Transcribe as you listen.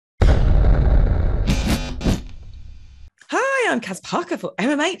I'm Caz Parker for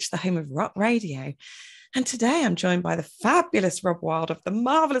MMH, the home of rock radio. And today I'm joined by the fabulous Rob Wylde of the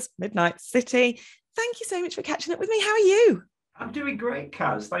marvellous Midnight City. Thank you so much for catching up with me. How are you? I'm doing great,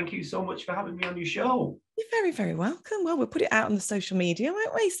 Caz. Thank you so much for having me on your show. You're very, very welcome. Well, we'll put it out on the social media,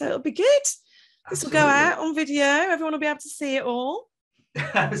 won't we? So it'll be good. This will go out on video. Everyone will be able to see it all.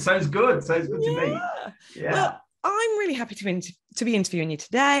 Sounds good. Sounds good to me. Yeah. Well, I'm really happy to be interviewing you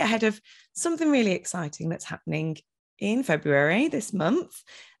today ahead of something really exciting that's happening in February this month.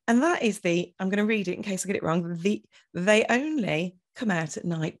 And that is I'm going to read it in case I get it wrong, the They Only Come Out at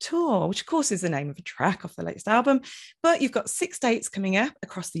Night tour, which of course is the name of a track off the latest album. But you've got 6 dates coming up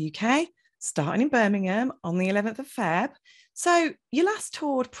across the UK, starting in Birmingham on the 11th of Feb. So you last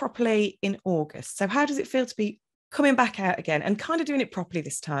toured properly in August. So how does it feel to be coming back out again and kind of doing it properly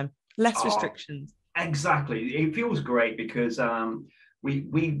this time? Less restrictions. Exactly. It feels great because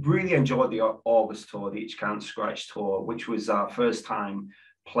we really enjoyed the August tour, the Itch Can't Scratch tour, which was our first time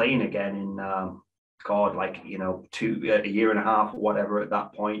playing again in a year and a half or whatever at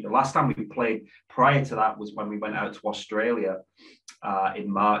that point. The last time we played prior to that was when we went out to Australia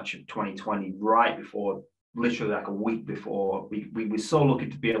in March of 2020, right before, literally like a week before. We were so lucky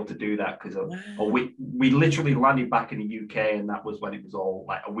to be able to do that because we literally landed back in the UK, and that was when it was all,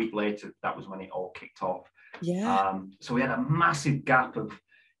 like a week later, that was when it all kicked off. So we had a massive gap of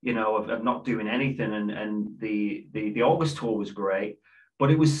not doing anything, and the August tour was great,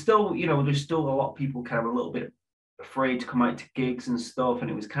 but it was still, there's still a lot of people kind of a little bit afraid to come out to gigs and stuff, and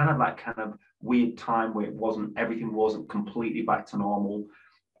it was kind of that kind of weird time where everything wasn't completely back to normal.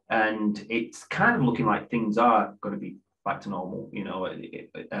 And it's kind of looking like things are going to be back to normal.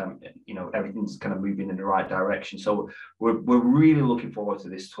 Everything's kind of moving in the right direction. So we're really looking forward to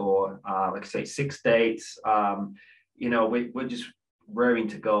this tour. Like I say, 6 dates. We're just raring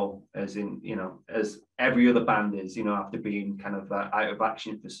to go, as every other band is. After being kind of out of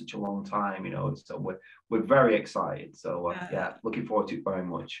action for such a long time. So we're very excited. So looking forward to it very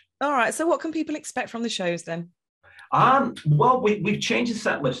much. All right. So what can people expect from the shows then? Well, we've changed the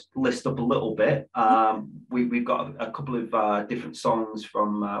set list up a little bit. We've got a couple of different songs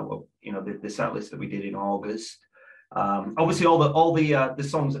from the set list that we did in August. Obviously, all the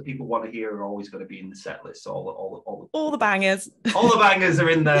songs that people want to hear are always going to be in the set list. So all the bangers. All the bangers are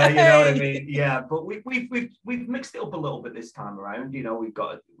in there. You know what I mean? Yeah. But we've mixed it up a little bit this time around.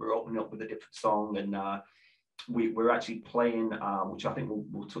 We're opening up with a different song, and we're actually playing, which I think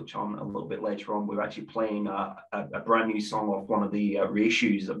we'll touch on a little bit later on. We're actually playing a brand new song off one of the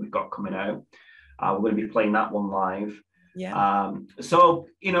reissues that we've got coming out. We're going to be playing that one live. Yeah. So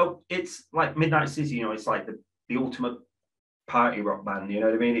it's like Midnight City. It's like the ultimate party rock band. You know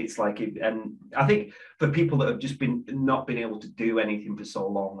what I mean? It's like, and I think for people that have just not been able to do anything for so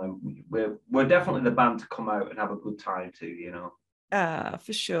long, we're definitely the band to come out and have a good time too.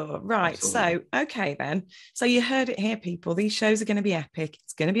 For sure. Right. Absolutely. So, okay then. So you heard it here, people. These shows are going to be epic.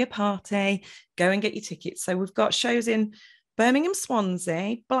 It's going to be a party. Go and get your tickets. So we've got shows in Birmingham,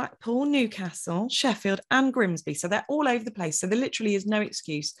 Swansea, Blackpool, Newcastle, Sheffield, and Grimsby. So they're all over the place. So there literally is no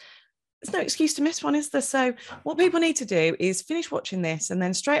excuse. There's no excuse to miss one, is there? So what people need to do is finish watching this and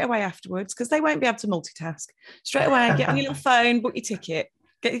then straight away afterwards, because they won't be able to multitask, straight away get on your little phone, book your ticket,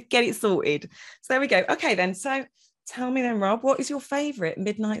 get it sorted. So there we go. Okay then. So tell me then, Rob, what is your favourite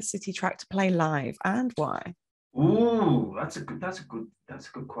Midnight City track to play live and why? Ooh, that's a good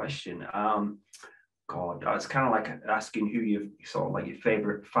question. God, it's kind of like asking who your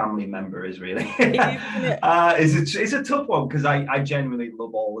favourite family member is, really. It's a tough one because I genuinely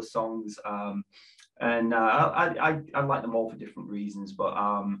love all the songs, and I like them all for different reasons. But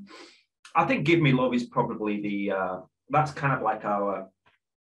I think "Give Me Love" is probably that's kind of like our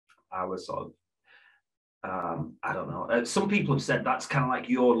sort of. I don't know. Some people have said that's kind of like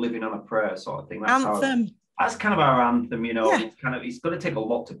 "You're Living on a Prayer" sort of thing. That's anthem. That's kind of our anthem, Yeah. It's going to take a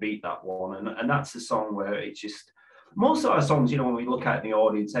lot to beat that one, and that's the song where it's just, most of our songs, when we look at the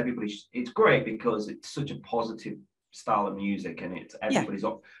audience, it's great because it's such a positive style of music, and everybody's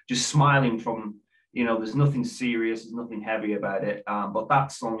up just smiling from, there's nothing serious, there's nothing heavy about it. But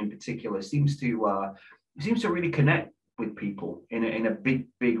that song in particular seems to really connect with people in a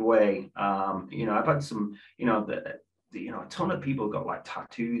big way. I've had some, a ton of people got like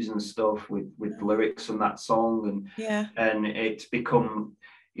tattoos and stuff with lyrics from that song, and it's become,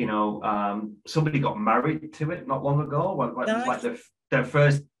 somebody got married to it not long ago. It was like their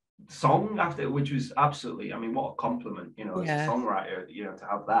first song after, which was absolutely, I mean, what a compliment, as a songwriter, to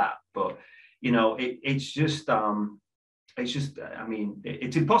have that. But it's just, I mean,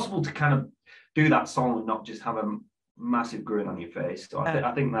 it's impossible to kind of do that song and not just have a massive grin on your face. So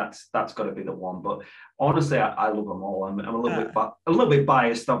I think that's got to be the one. But honestly, I love them all. I'm a little bit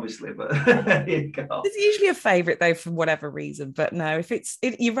biased, obviously, but there you go. There's usually a favourite though, for whatever reason. But no, if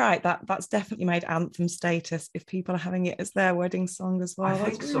you're right, that's definitely made anthem status if people are having it as their wedding song as well. I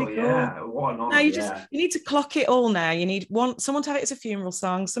think so. Cool. Yeah. What an honor. No, you need to clock it all now. You need someone to have it as a funeral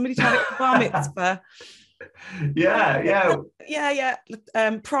song, somebody to have it as a bar mitzvah. Yeah.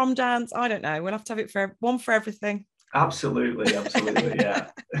 Prom dance. I don't know. We'll have to have it for one for everything. Absolutely. Yeah.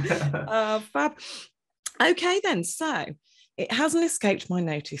 Fab. Okay, then. So it hasn't escaped my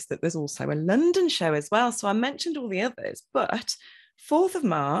notice that there's also a London show as well. So I mentioned all the others, but 4th of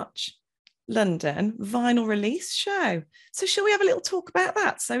March, London vinyl release show. So shall we have a little talk about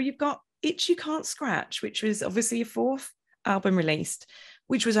that? So you've got Itch You Can't Scratch, which was obviously your 4th album released,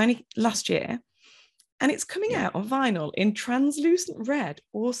 which was only last year. And it's coming out on vinyl in translucent red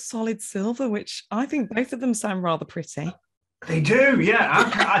or solid silver, which I think both of them sound rather pretty. They do, yeah.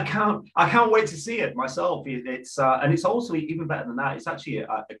 I can't wait to see it myself. It's and it's also even better than that. It's actually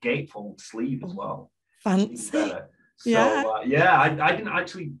a gatefold sleeve as well. Fancy. So I didn't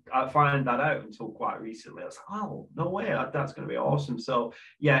actually find that out until quite recently. I was like, oh, no way, that's going to be awesome. So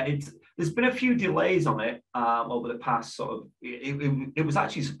yeah, there's been a few delays on it over the past sort of. It was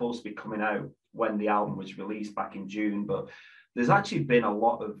actually supposed to be coming out when the album was released back in June, but there's actually been a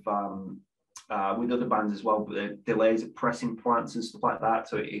lot of with other bands as well, but delays of pressing plants and stuff like that.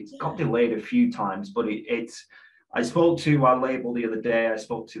 So it's got delayed a few times, but it's. I spoke to our label the other day. I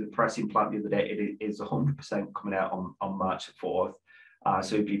spoke to the pressing plant the other day. It is 100% coming out on March the 4th.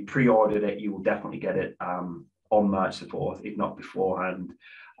 So if you pre-ordered it, you will definitely get it on March the 4th, if not beforehand.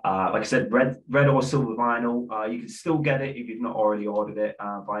 Like I said, red or silver vinyl. You can still get it if you've not already ordered it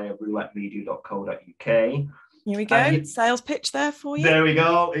via roulettemedia.co.uk. Here we go. Sales pitch there for you. There we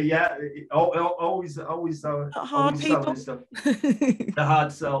go. Yeah, always not hard, always people. Stuff. The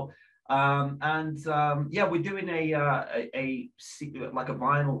hard sell. We're doing a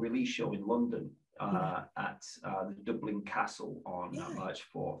vinyl release show in London at the Dublin Castle on March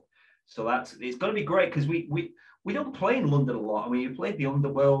 4th. So it's going to be great because we don't play in London a lot. I mean, we played the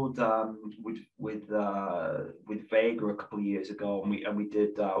Underworld with Vega a couple of years ago, and we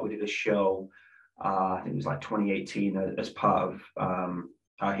did a show. I think it was like 2018 as part of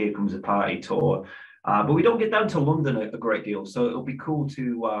our Here Comes the Party tour. But we don't get down to London a great deal, so it'll be cool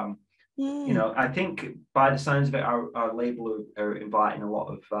to. I think by the signs of it, our label are inviting a lot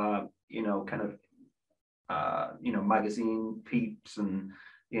of, magazine peeps and,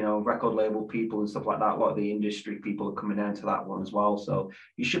 record label people and stuff like that. A lot of the industry people are coming down to that one as well. So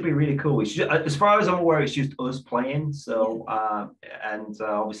it should be really cool. It's just, as far as I'm aware, it's just us playing. So,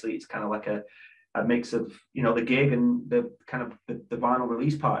 obviously it's kind of like a mix of, the gig and the kind of the vinyl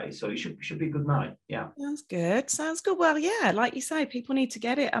release party. So it should be a good night. Yeah. Sounds good. Well, yeah, like you say, people need to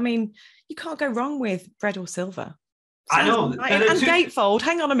get it. I mean, you can't go wrong with red or silver. I know. And gatefold.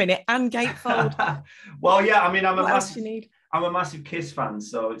 Hang on a minute. And gatefold. Well, yeah, I mean, I'm a massive Kiss fan.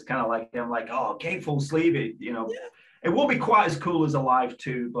 So it's kind of like, I'm like, oh, gatefold sleeve it, It won't be quite as cool as a live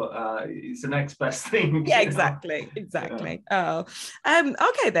too, but it's the next best thing. Yeah, exactly. Yeah. Oh,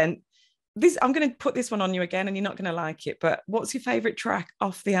 okay then. I'm going to put this one on you again, and you're not going to like it. But what's your favourite track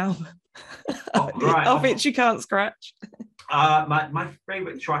off the album? Of Itch You Can't Scratch. My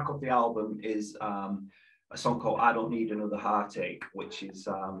favourite track of the album is a song called "I Don't Need Another Heartache," which is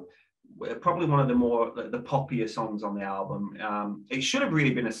probably one of the poppier songs on the album. It should have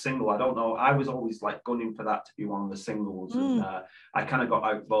really been a single. I don't know. I was always like gunning for that to be one of the singles, and I kind of got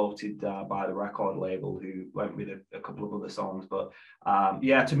outvoted by the record label, who went with a couple of other songs. But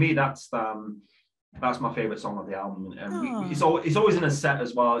to me, that's my favorite song of the album, and it's always in a set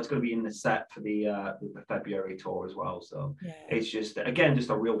as well. It's going to be in the set for the February tour as well. So it's just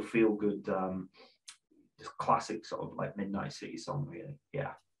a real feel good, just classic sort of like Midnight City song, really.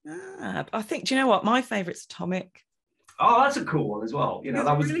 Yeah. I think, do you know what? My favourite's Atomic. Oh, that's a cool one as well.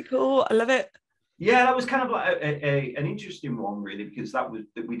 That was really cool. I love it. Yeah, that was kind of like an interesting one, really, because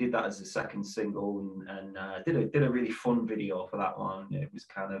we did that as a second single and did a really fun video for that one. It was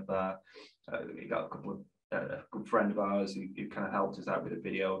kind of we got a couple of a good friend of ours who kind of helped us out with a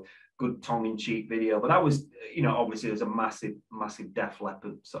video, good tongue-in-cheek video. But that was, obviously there's a massive Def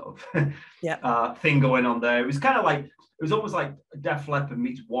Leppard sort of thing going on there. It was kind of like, it was almost like Def Leppard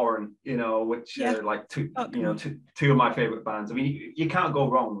meets Warren, which are like two of my favorite bands. I mean, you can't go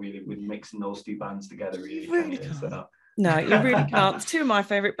wrong really with mixing those two bands together. Really can't. No, you really can't. It's two of my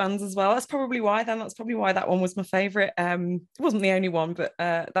favorite bands as well. That's probably why that one was my favorite. It wasn't the only one, but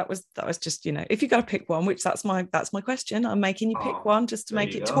that was just, if you got to pick one, which that's my question. I'm making you pick one just to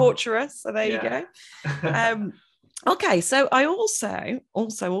make it torturous. So there you go. Okay, so I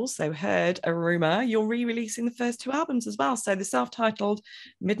also heard a rumor you're re-releasing the first two albums as well. So the self-titled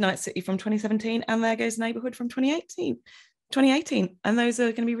Midnight City from 2017 and There Goes Neighborhood from 2018. And those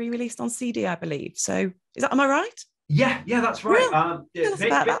are going to be re-released on CD, I believe. So am I right? Yeah, that's right. Real? Tell us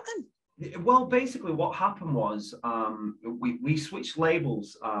about that then. Well, basically, what happened was we switched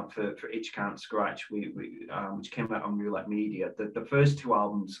labels for Itch Can't Scratch, which came out on Roulette Media. The first two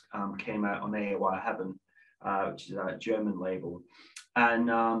albums came out on AOR Heaven, which is a German label. And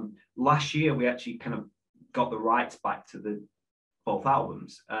last year, we actually kind of got the rights back to both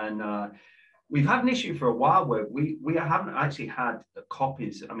albums. And we've had an issue for a while where we haven't actually had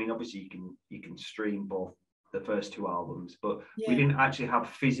copies. I mean, obviously, you can stream both the first two albums, but we didn't actually have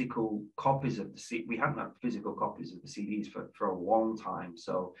physical copies of we hadn't had physical copies of the CDs for a long time.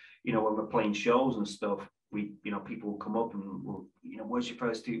 So, when we're playing shows and stuff, people will come up and will, where's your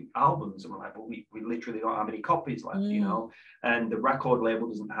first two albums? And we're like, well, we literally don't have any copies left, and the record label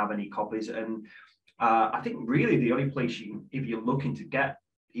doesn't have any copies. And I think really the only place if you're looking to get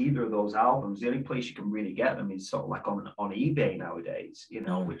either of those albums, the only place you can really get them is sort of like on eBay nowadays,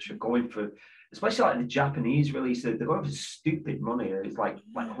 which are going for, especially like the Japanese release, they're going for stupid money. It's like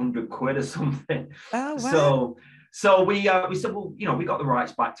 100 quid or something. Oh, wow. So we said, well, we got the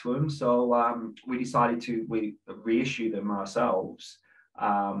rights back to them. So we decided to reissue them ourselves.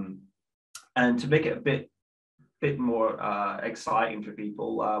 And to make it a bit more exciting for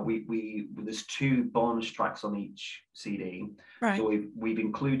people, there's two bonus tracks on each CD. Right. So we've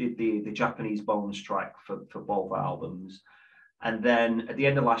included the Japanese bonus track for both albums. And then at the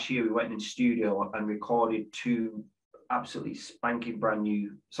end of last year, we went in studio and recorded two absolutely spanking brand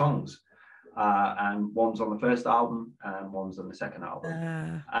new songs. And one's on the first album and one's on the second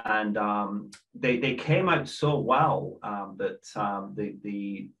album. And they came out so well that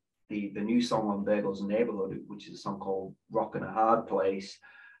the new song on There Goes Neighborhood, which is a song called Rockin' a Hard Place,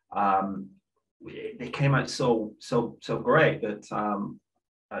 they came out so great that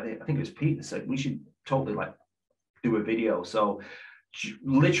I think it was Pete that said we should totally do a video. So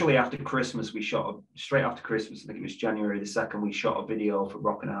literally after Christmas, straight after Christmas, I think it was January the 2nd, we shot a video for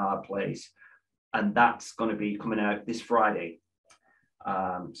Rockin' a Hard Place, and that's going to be coming out this Friday.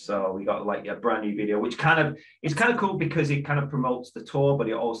 So we got a brand new video, which it's kind of cool because it kind of promotes the tour, but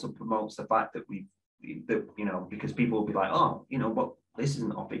it also promotes the fact that because people will be like, oh, but this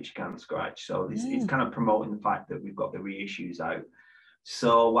isn't off Itch Can't Scratch. So it's kind of promoting the fact that we've got the reissues out.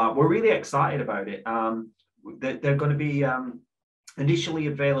 So we're really excited about it. They're going to be initially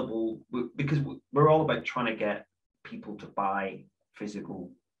available because we're all about trying to get people to buy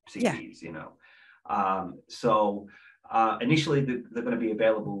physical CDs, So initially they're going to be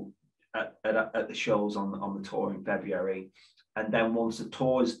available at the shows on the tour in February. And then once the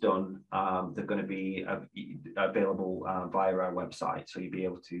tour is done, they're going to be available via our website. So you'll be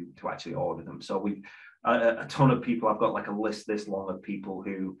able to actually order them. So we've a ton of people. I've got a list this long of people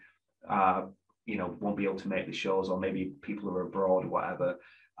who won't be able to make the shows, or maybe people who are abroad or whatever.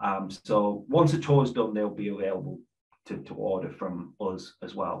 So once the tour is done, they'll be available to order from us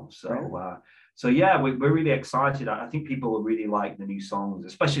as well. So so yeah, we're really excited. I think people will really like the new songs,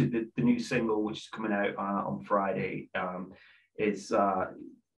 especially the new single, which is coming out on Friday. Is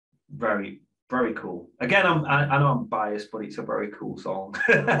very, very cool. Again, I know I'm biased, but it's a very cool song.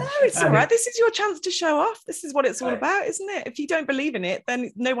 No, it's all right. This is your chance to show off. This is what it's all about, isn't it? If you don't believe in it,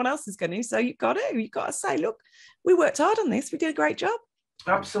 then no one else is going to. So you've got to say, look, we worked hard on this. We did a great job.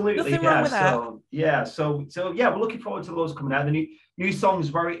 Absolutely. Nothing wrong with that. So we're looking forward to those coming out. The new songs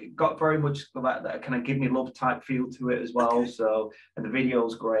got very much that kind of give me love type feel to it as well. Okay. So, and the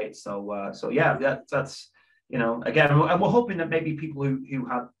video's great. So that's again, and we're hoping that maybe people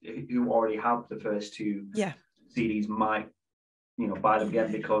who already have the first two CDs might buy them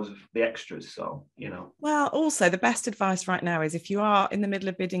again because of the extras. So well, also the best advice right now is if you are in the middle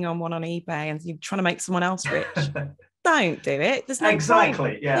of bidding on one on eBay and you're trying to make someone else rich, don't do it. There's no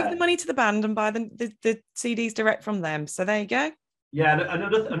point. Yeah, give the money to the band and buy the CDs direct from them. So there you go. Yeah,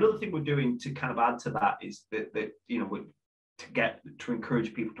 another thing we're doing to kind of add to that is that to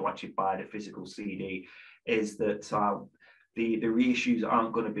encourage people to actually buy the physical CD is that the reissues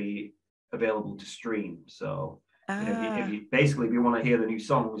aren't going to be available to stream. So if you want to hear the new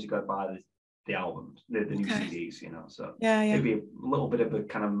songs, you got to buy the albums, the new CDs. So maybe a little bit of a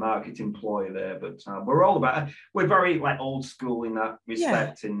kind of marketing ploy there, but we're all about it. We're very old school in that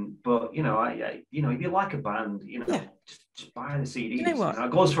respect. But if you like a band, just buy the CDs. You know what?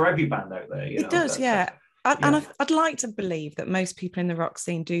 It goes for every band out there. It does, yeah. And I'd like to believe that most people in the rock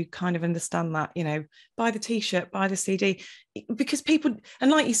scene do kind of understand that, buy the T-shirt, buy the CD, because people, and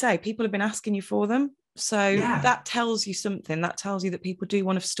like you say, people have been asking you for them. So that tells you something. That tells you that people do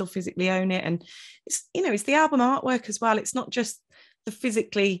want to still physically own it. And it's, you know, it's the album artwork as well. It's not just the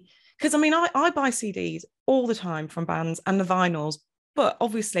physically, because I mean, I buy CDs all the time from bands and the vinyls, but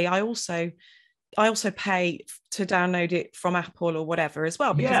obviously I also pay to download it from Apple or whatever as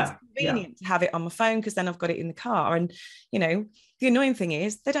well, because it's convenient to have it on my phone, because then I've got it in the car. And, you know, the annoying thing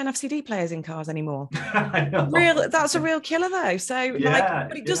is they don't have CD players in cars anymore. That's a real killer though. So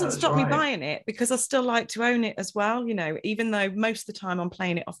but it doesn't stop me buying it, because I still like to own it as well. You know, even though most of the time I'm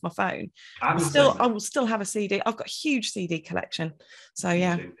playing it off my phone, I will still have a CD. I've got a huge CD collection. So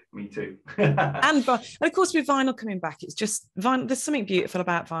me too. and of course with vinyl coming back, it's just vinyl. There's something beautiful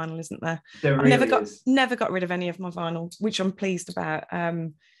about vinyl, isn't there? There never got rid of any of my vinyl, which I'm pleased about.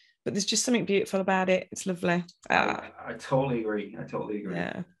 But there's just something beautiful about it. It's lovely. I totally agree.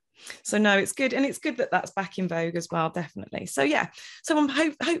 Yeah. So no, it's good. And it's good that that's back in vogue as well, definitely. So so I'm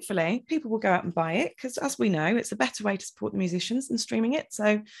hopefully people will go out and buy it, because as we know, it's a better way to support the musicians than streaming it.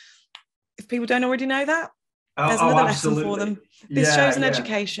 So if people don't already know that, there's another lesson for them. This show's an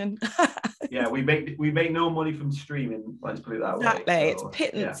education. We make no money from streaming, let's put it that way. Exactly. It's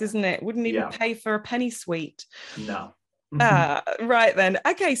pittance, isn't it? Wouldn't even pay for a penny sweet. No. Right then.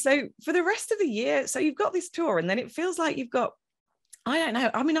 Okay, so for the rest of the year, so you've got this tour, and then it feels like you've got, I don't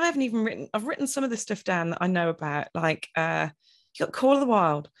know, I mean, I've written some of the stuff down that I know about, like you got Call of the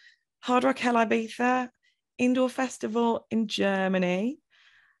Wild, Hard Rock Hell Ibiza, Indoor Festival in Germany.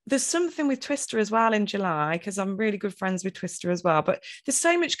 There's something with Twister as well in July, because I'm really good friends with Twister as well. But there's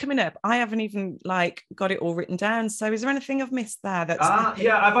so much coming up. I haven't even got it all written down. So is there anything I've missed there?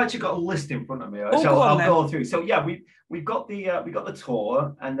 I've actually got a list in front of me. So I'll go through. So we've got the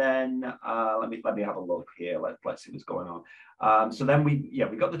tour, and then let me have a look here. Let's see what's going on. So then we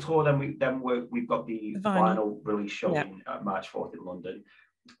got the tour. Then we've got the vinyl release show in March 4th in London.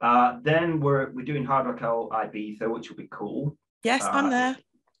 Then we're doing Hard Rock Hell Ibiza, which will be cool. Yes, I'm there.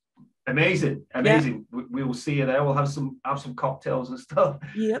 Amazing. We will see you there. We'll have some cocktails and stuff.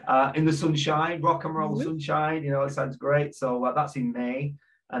 In the sunshine, rock and roll sunshine. You know, it sounds great. So that's in May,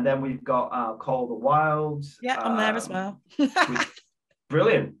 and then we've got Call the Wild. I'm there as well.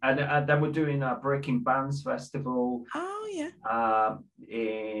 Brilliant. And then we're doing Breaking Bands Festival.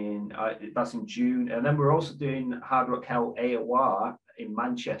 That's in June, and then we're also doing Hard Rock Hell AOR in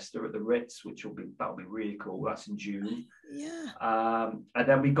Manchester at the Ritz, that'll be really cool. That's in June. And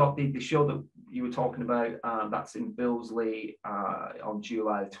then we got the show that you were talking about. That's in Billesley on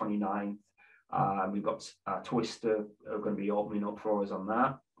July the 29th. We've got Twister are going to be opening up for us on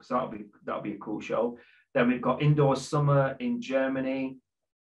that, so that'll be a cool show. Then we've got Indoor Summer in Germany.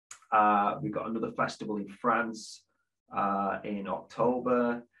 We've got another festival in France in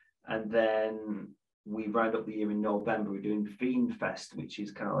October, and then we round up the year in November. We're doing Fiend Fest, which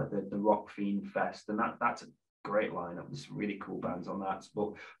is kind of like the rock Fiend Fest, and that's a great lineup. There's some really cool bands on that.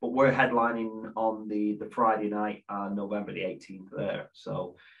 But we're headlining on the Friday night, November the 18th there.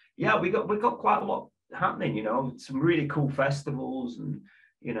 So we got quite a lot happening. You know, some really cool festivals, and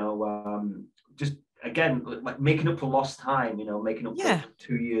you know, just again like making up for lost time. You know, making up for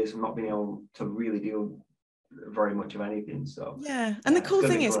 2 years of not being able to really do very much of anything. So and the cool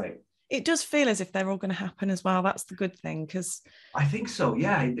thing is, it does feel as if they're all going to happen as well. That's the good thing, because I think so.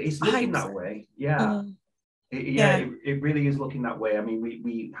 It's looking that way. It really is looking that way. I mean,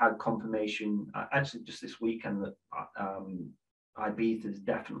 we had confirmation actually just this weekend that Ibiza is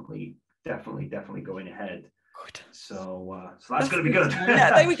definitely going ahead. Good. So that's going to be good.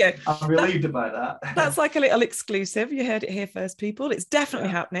 There we go. I'm relieved about that. That's like a little exclusive. You heard it here first, people. It's definitely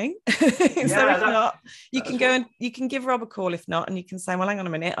happening. So if not, you can go and you can give Rob a call if not, and you can say, well, hang on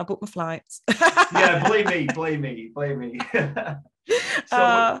a minute, I'll book my flights. Blame me.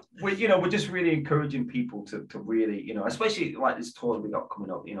 So we're just really encouraging people to really, you know, especially like this tour we got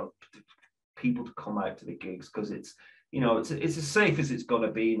coming up, you know, people to come out to the gigs, because it's, you know, it's as safe as it's going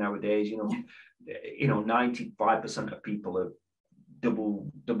to be nowadays. You know, 95% of people are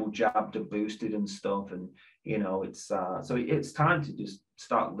double jabbed and boosted and stuff, and you know, it's so it's time to just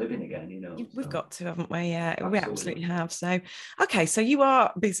start living again. You know, we've got to, haven't we? We absolutely have. So okay, so you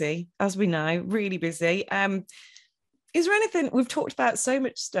are busy, as we know, really busy. Is there anything, we've talked about so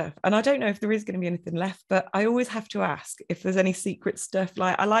much stuff, and I don't know if there is going to be anything left, but I always have to ask if there's any secret stuff.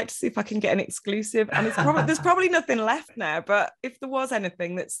 Like, I like to see if I can get an exclusive, and there's probably nothing left now, but if there was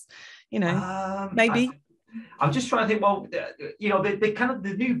anything that's, you know, maybe. I'm just trying to think, well, you know, they kind of,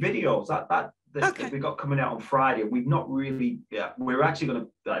 the new videos that we got coming out on Friday, we've not really, we're actually going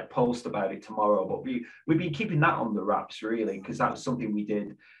to post about it tomorrow, but we've been keeping that on the wraps, really, because that was something we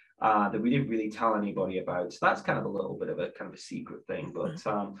did that we didn't really tell anybody about. So that's kind of a little bit of a kind of a secret thing. But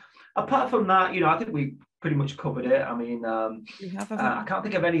apart from that, I think we pretty much covered it. I mean, I can't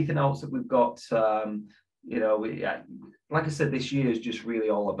think of anything else that we've got. Like I said, this year is just really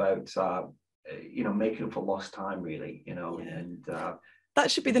all about making up for lost time, really. And that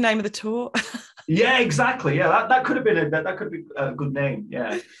should be the name of the tour. Yeah, exactly. Yeah, that could have been that could be a good name.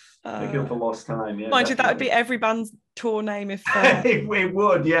 Yeah. Making up for lost time. Yeah, mind you, that would be every band's tour name if it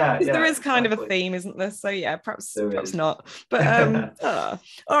would. Yeah, there is kind of a theme, isn't there? So yeah, perhaps not. But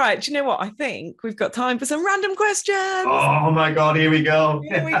all right. Do you know what? I think we've got time for some random questions. Oh my God! Here we go.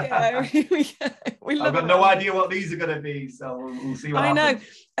 Here we go. I've got no idea what these are going to be, so we'll see what happens. I know.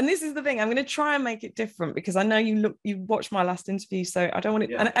 And this is the thing. I'm going to try and make it different because I know you watched my last interview, so I don't want it.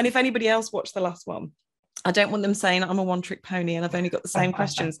 Yeah. And if anybody else watched the last one, I don't want them saying I'm a one-trick pony and I've only got the same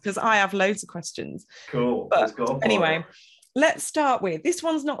questions, because I have loads of questions. Cool. But let's go. Anyway, let's start with this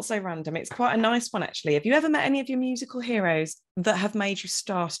one's not so random. It's quite a nice one, actually. Have you ever met any of your musical heroes that have made you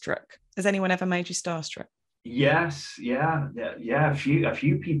starstruck? Has anyone ever made you starstruck? Yes. Yeah. A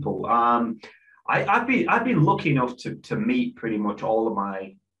few people. I've been lucky enough to meet pretty much all of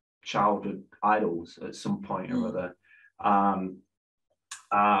my childhood idols at some point or other.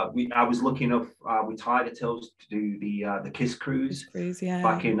 I was lucky enough with Tiger Tails to do the Kiss cruise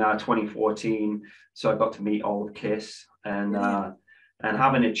back in 2014. So I got to meet all of Kiss, and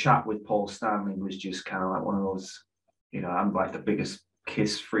having a chat with Paul Stanley was just kind of like one of those, I'm like the biggest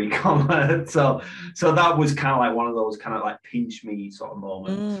Kiss freak on earth. So that was kind of like one of those kind of like pinch me sort of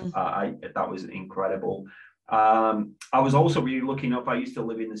moments. That was incredible. I was also really lucky enough. I used to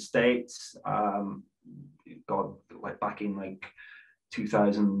live in the States. Back in like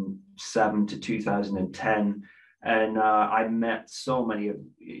 2007 to 2010, and I met so many of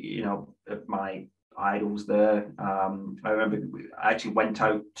of my idols there. I remember I actually went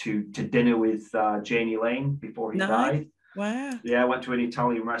out to dinner with Janie Lane before he died. Wow. Yeah, I went to an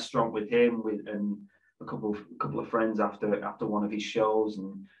Italian restaurant with him and a couple of friends after one of his shows,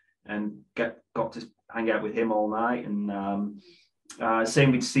 and got to hang out with him all night. And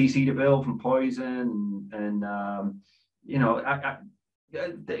same with CC DeVille from Poison, and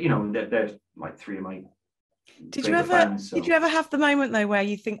they're like three of my Did you ever have the moment though where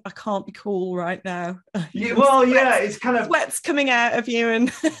you think, I can't be cool right now? It's kind of sweat's coming out of you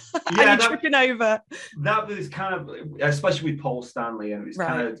and you're tripping over. That was kind of, especially with Paul Stanley, and it was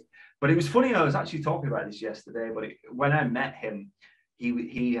kind of. But it was funny. I was actually talking about this yesterday. But when I met him,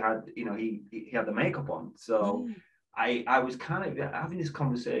 he had he had the makeup on, so. I was kind of having this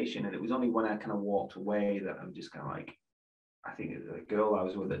conversation, and it was only when I kind of walked away that I'm just kind of like, I think the girl I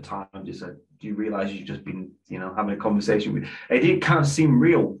was with at the time just said, do you realize you've just been, having a conversation with, it did kind of seem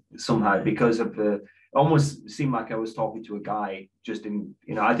real somehow, because of almost seemed like I was talking to a guy just in,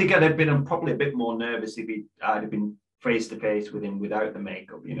 I think I'd have been probably a bit more nervous if I'd have been face to face with him without the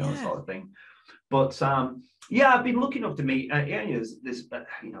makeup, sort of thing. But I've been lucky enough to meet, there's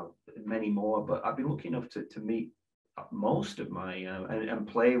many more, but I've been lucky enough to meet most of my and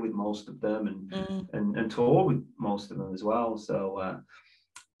play with most of them, and tour with most of them as well. So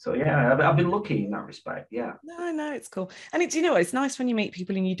yeah, I've been lucky in that respect. Yeah. No, it's cool, and it's it's nice when you meet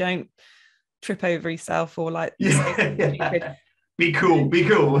people and you don't trip over yourself or like be cool. Be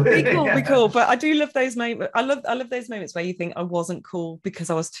cool. But I do love those moments. I love those moments where you think I wasn't cool because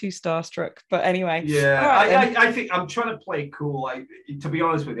I was too starstruck. But anyway, right, I think I'm trying to play cool. To be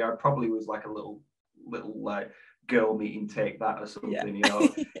honest with you, I probably was like a little like girl meeting Take That or something.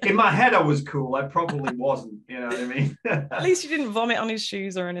 In my head I was cool. I probably wasn't, you know what I mean? At least you didn't vomit on his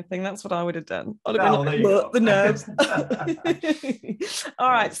shoes or anything. That's what I would have done. I'd have been like, the nerves. All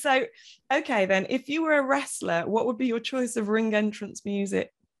right, so okay then, if you were a wrestler, what would be your choice of ring entrance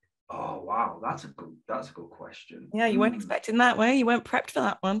music? Oh wow, that's a good question. Yeah, you weren't expecting that way. You weren't prepped for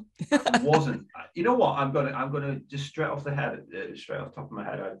that one. I wasn't. You know what? I'm gonna just straight off the top of my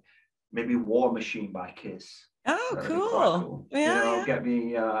head, maybe War Machine by Kiss. Oh, cool. Yeah. Get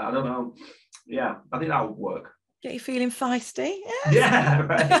me, I don't know. Yeah, I think that would work. Get you feeling feisty. Yeah,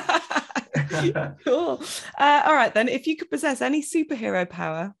 right. Cool. All right, then. If you could possess any superhero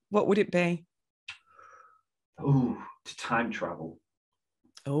power, what would it be? Ooh, to time travel.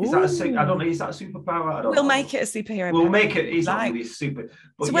 Oh, is that a superpower? We'll make it a superhero. We'll make it. It's not really super.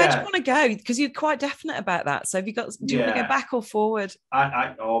 But so where do you want to go? Because you're quite definite about that. So have you got? Do you want to go back or forward?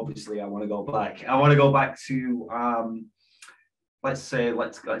 I obviously I want to go back. I want to go back to let's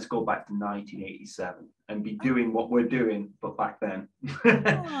go back to 1987 and be doing what we're doing, but back then. And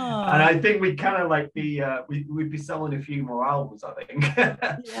I think we'd kind of like we'd be selling a few more albums, I think.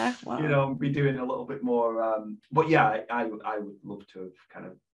 Yeah, wow. Be doing a little bit more. But yeah, I would love to have kind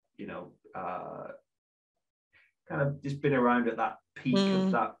of kind of just been around at that peak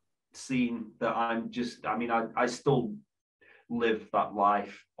of that scene that I still live that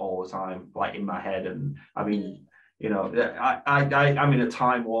life all the time, like in my head. And I mean, I'm in a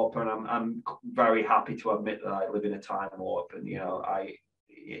time warp, and I'm very happy to admit that I live in a time warp. And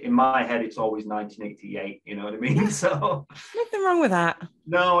in my head, it's always 1988. You know what I mean? So nothing wrong with that.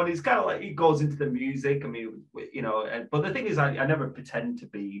 No, and it's kind of like it goes into the music. I mean, but the thing is, I never pretend to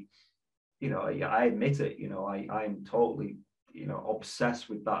be. I admit it. I'm totally, obsessed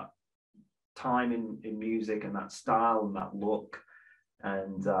with that time in music and that style and that look,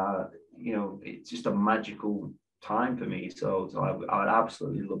 and it's just a magical time for me. So I would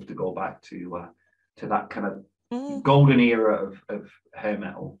absolutely love to go back to that kind of golden era of hair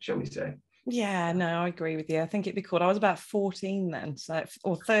metal, shall we say? Yeah, no, I agree with you. I think it'd be cool. I was about 14 then,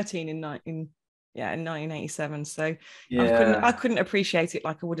 or 13 in 1987. So I couldn't appreciate it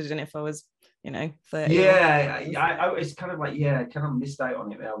like I would have done if I was 30. Yeah, I it's kind of like, I kind of missed out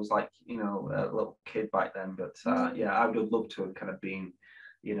on it. I was like, a little kid back then, but I would have loved to have kind of been,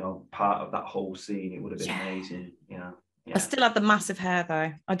 part of that whole scene. It would have been amazing. Yeah. I still had the massive hair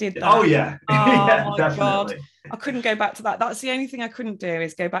though. I did that. Oh yeah. Oh my definitely. God. I couldn't go back to that. That's the only thing I couldn't do,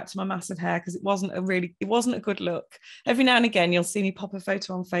 is go back to my massive hair, because it wasn't a good look. Every now and again you'll see me pop a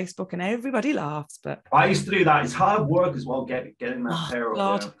photo on Facebook and everybody laughs, but I used to do that. It's hard work as well, getting that hair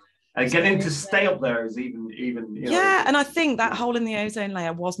up there. And getting to stay up there is even and I think that hole in the ozone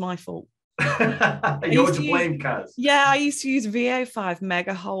layer was my fault. You're to blame, Caz. Yeah, I used to use VO5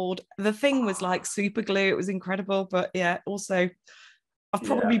 Mega Hold. The thing was like super glue. It was incredible, but also I've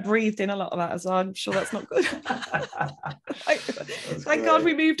probably breathed in a lot of that as well. I'm sure that's not good. Thank God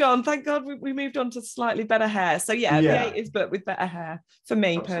we moved on. Thank God we moved on to slightly better hair. So the 80s, but with better hair for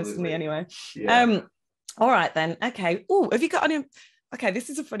me personally, anyway. All right then. Okay. Oh, have you got any? Okay, this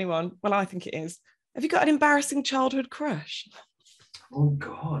is a funny one. Well, I think it is. Have you got an embarrassing childhood crush? Oh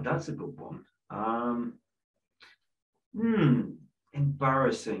God, that's a good one.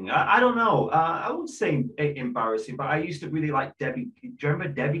 Embarrassing. I don't know. I wouldn't say embarrassing, but I used to really like Debbie. Do you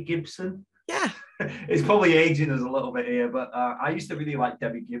remember Debbie Gibson? Yeah. It's probably aging us a little bit here, but I used to really like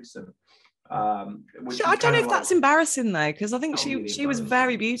Debbie Gibson. I don't know if that's embarrassing though, because I think she was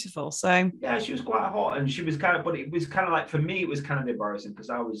very beautiful. So yeah, she was quite hot, and she was but it was kind of like, for me, it was kind of embarrassing because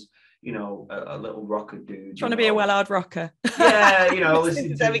I was, a little rocker dude. Trying to be a well-hard rocker. Yeah,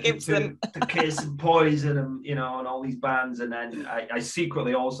 listening to Kiss and Poison and, and all these bands. And then I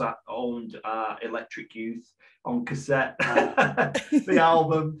secretly also owned Electric Youth on cassette, the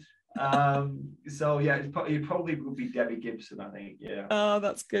album. So yeah, it probably would be Debbie Gibson, I think. Yeah. Oh,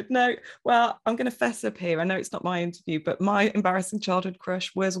 that's good. No, well, I'm going to fess up here. I know it's not my interview, but my embarrassing childhood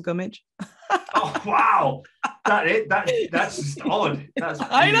crush, Wurzel Gummidge. Oh wow, that's just odd. That's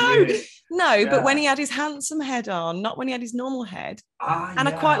really I know. Weird. No, but when he had his handsome head on, not when he had his normal head. And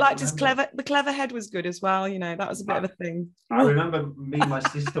I quite liked his clever. The clever head was good as well. That was a bit of a thing. I remember me and my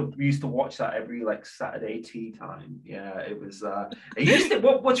sister used to watch that every Saturday tea time. Yeah, it was. It used to.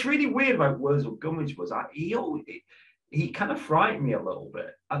 What's really weird about Wurzel Gummidge was he kind of frightened me a little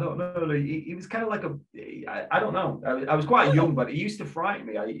bit. I don't know. He was kind of like I don't know. I was quite young, but he used to frighten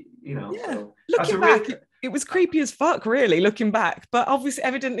me. So looking back, it was creepy as fuck, really, looking back. But obviously,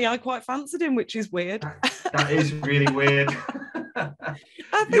 evidently, I quite fancied him, which is weird. That is really weird.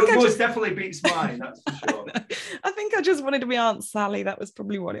 Yours definitely beats mine, that's for sure. I think I just wanted to be Aunt Sally. That was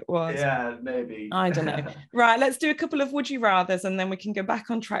probably what it was. Yeah, maybe. I don't know. Right, let's do a couple of would you rathers, and then we can go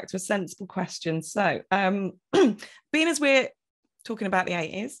back on track to a sensible question. So, being as we're talking about the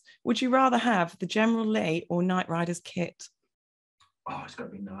 80s, would you rather have the General Lee or Knight Rider's kit? Oh, it's got to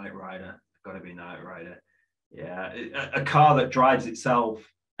be Knight Rider. It's got to be Knight Rider. Yeah, a car that drives itself.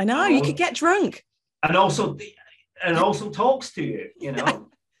 I know, you could get drunk. And also talks to you,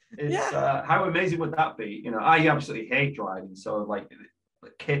 It's how amazing would that be? I absolutely hate driving, so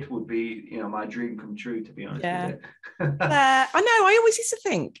the kit would be, my dream come true, to be honest with you. I know, I always used to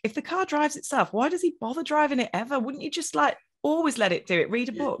think, if the car drives itself, why does he bother driving it ever? Wouldn't you just always let it do it, read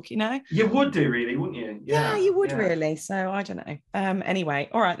a book, You would do, really, wouldn't you? Yeah, you would really. So I don't know. Anyway,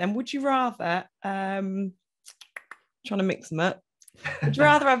 all right then, would you rather trying to mix them up, would you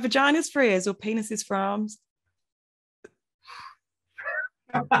rather have vaginas for ears or penises for arms?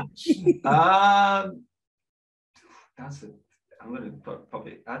 I'm gonna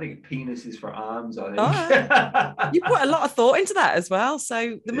probably. I think penis is for arms. I think. You put a lot of thought into that as well,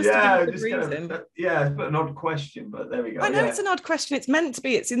 so there must have been a good reason. It's an odd question, but there we go. I know it's an odd question. It's meant to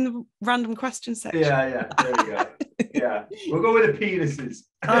be. It's in the random question section. Yeah, there we go. Yeah, we'll go with the penises.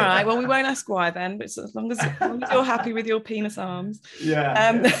 All right. Well, we won't ask why then, but as long as you're happy with your penis arms,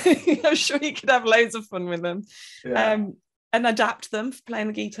 Yeah. I'm sure you could have loads of fun with them, Yeah. and adapt them for playing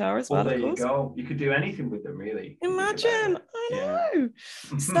the guitar as well. Well, there Of you course. go. You could do anything with them, really. Imagine. I know.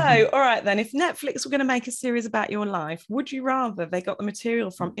 Yeah. So, all right then. If Netflix were going to make a series about your life, would you rather they got the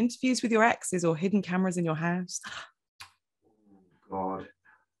material from interviews with your exes or hidden cameras in your house? God.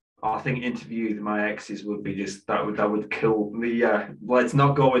 I think interview with my exes would be just that would kill me. Yeah, let's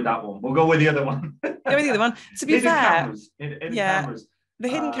not go with that one. We'll go with the other one. Go with the other one. To be hidden fair, cameras. Hidden yeah, cameras. the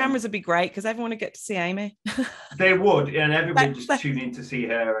hidden cameras would be great because everyone would get to see Amy. They would, and everybody would just tune in to see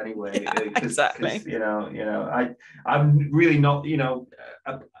her anyway. Yeah, exactly. I'm really not,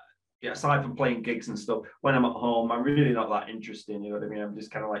 aside from playing gigs and stuff, when I'm at home, I'm really not that interested. You know what I mean? I'm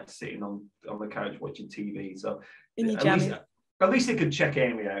just kind of like sitting on the couch watching TV. So in your jammies. At least they could check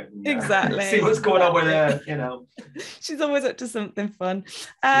Amy out and exactly see what's going on with her, She's always up to something fun.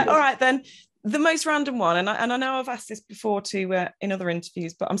 All right then, the most random one, and I know I've asked this before to in other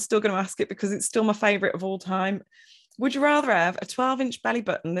interviews, but I'm still going to ask it because it's still my favorite of all time. Would you rather have a 12-inch belly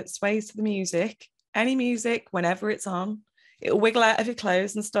button that sways to the music, any music, whenever it's on, it'll wiggle out of your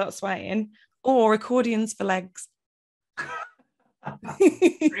clothes and start swaying, or accordions for legs?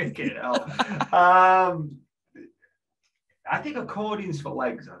 Freaking hell. I think accordions for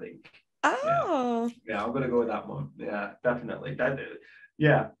legs, I think. Oh. Yeah, I'm going to go with that one. Yeah, definitely.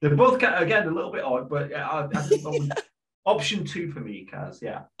 Yeah, they're both, again, a little bit odd, but I think option 2 for me, Caz.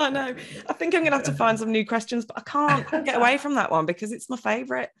 Yeah. I know. I think I'm going to have to find some new questions, but I can't get away from that one because it's my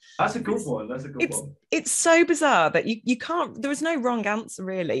favourite. That's a good one. That's a good one. It's so bizarre that you can't, there is no wrong answer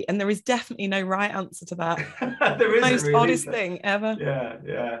really, and there is definitely no right answer to that. There is most really, oddest thing ever.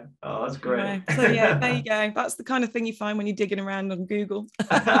 Yeah. Oh, that's great. Anyway, so yeah, there you go. That's the kind of thing you find when you're digging around on Google.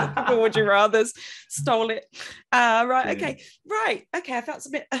 Would you rather's stole it. Right. Okay. Right. Okay. If that's a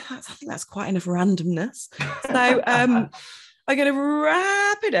bit, I think that's quite enough randomness. So I'm going to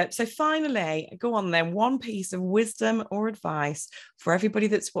wrap it up. So finally, go on then. One piece of wisdom or advice for everybody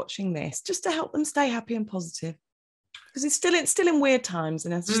that's watching this, just to help them stay happy and positive, because it's still in weird times,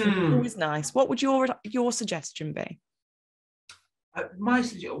 and it's just always nice. What would your suggestion be? My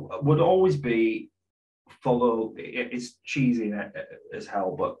suggestion would always be follow. It's cheesy as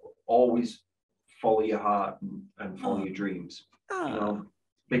hell, but always follow your heart and follow your dreams.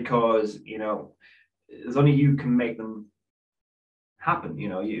 Because there's only you can make them happen.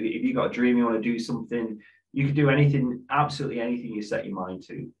 If you got a dream, you want to do something, you can do anything, absolutely anything you set your mind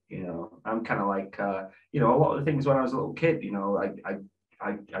to. I'm kind of like a lot of the things when I was a little kid.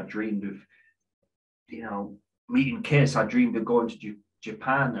 I dreamed of meeting Kiss. I dreamed of going to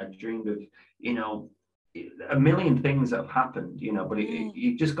Japan. I dreamed of a million things that have happened. But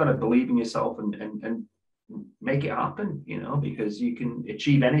you just got to believe in yourself and make it happen. Because you can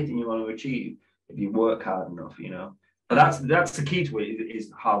achieve anything you want to achieve if you work hard enough. But that's the key to it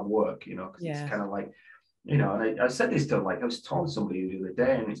is hard work, because it's kind of like, and I said this to I was talking to somebody the other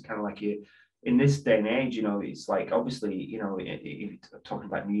day, and it's kind of like in this day and age, it's like, obviously, if you're talking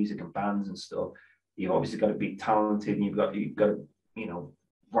about music and bands and stuff, you've obviously got to be talented and you've got to,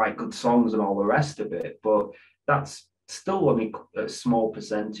 write good songs and all the rest of it. But that's still only a small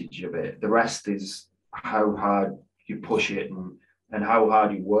percentage of it. The rest is how hard you push it and how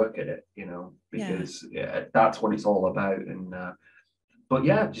hard you work at it, because that's what it's all about. And but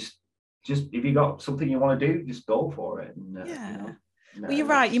yeah, just if you got something you want to do, just go for it. And, well, you're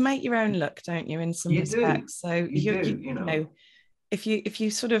right. You make your own luck, don't you? In some respects. So you know, if you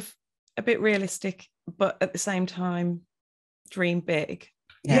sort of a bit realistic, but at the same time, dream big.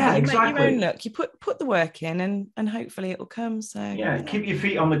 Yeah, you exactly. Make your own luck. You put the work in, and hopefully it'll come. So keep your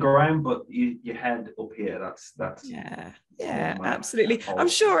feet on the ground, but your head up here. That's absolutely. I'm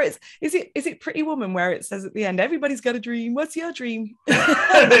sure is it Pretty Woman where it says at the end, everybody's got a dream. What's your dream?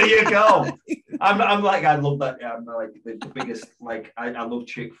 There you go. I'm like, I love that. Yeah, I'm like the biggest. Like I love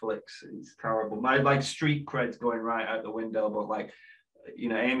chick flicks. It's terrible. My street cred's going right out the window. But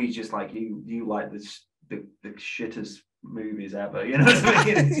Amy's just like you like this the shittest movies ever, what I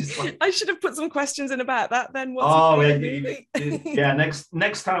mean? It's just like... I should have put some questions in about that then.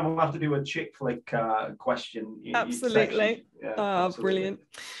 Next time we'll have to do a chick flick question. Absolutely. Absolutely. Brilliant.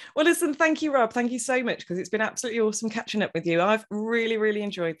 Well, listen, thank you, Rob. Thank you so much, because it's been absolutely awesome catching up with you. I've really, really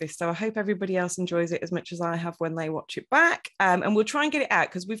enjoyed this, so I hope everybody else enjoys it as much as I have when they watch it back. And we'll try and get it out,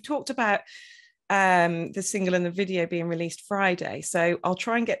 because we've talked about the single and the video being released Friday. So I'll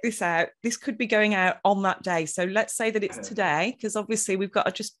try and get this out. This could be going out on that day. So let's say that it's today, because obviously we've got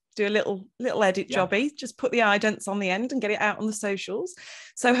to just do a little edit jobby, just put the idents on the end and get it out on the socials.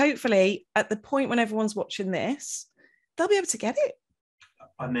 So hopefully at the point when everyone's watching this, they'll be able to get it.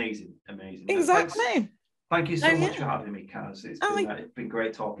 Amazing. Exactly. Thank you so much for having me, Caz. It's been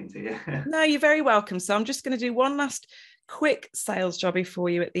great talking to you. No, you're very welcome. So I'm just going to do one last quick sales jobby for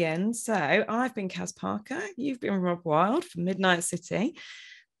you at the end. So I've been Caz Parker. You've been Rob Wylde from Midnite City.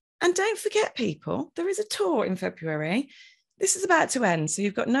 And don't forget, people, there is a tour in February. This is about to end, so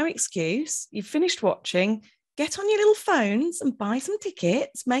you've got no excuse. You've finished watching. Get on your little phones and buy some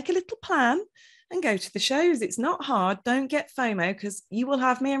tickets, make a little plan, and go to the shows. It's not hard. Don't get FOMO, because you will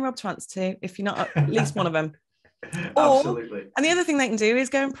have me and Rob to answer to if you're not at least one of them. Absolutely. And the other thing they can do is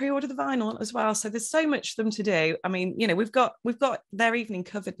go and pre-order the vinyl as well. So there's so much for them to do. I mean, we've got their evening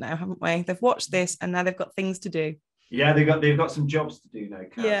covered now, haven't we? They've watched this and now they've got things to do. Yeah, they've got some jobs to do now,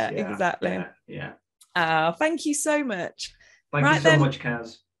 Caz. Yeah, exactly. Yeah. Thank you so much. Thank you so much,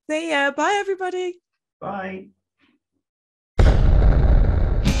 Caz. See ya. Bye, everybody. Bye.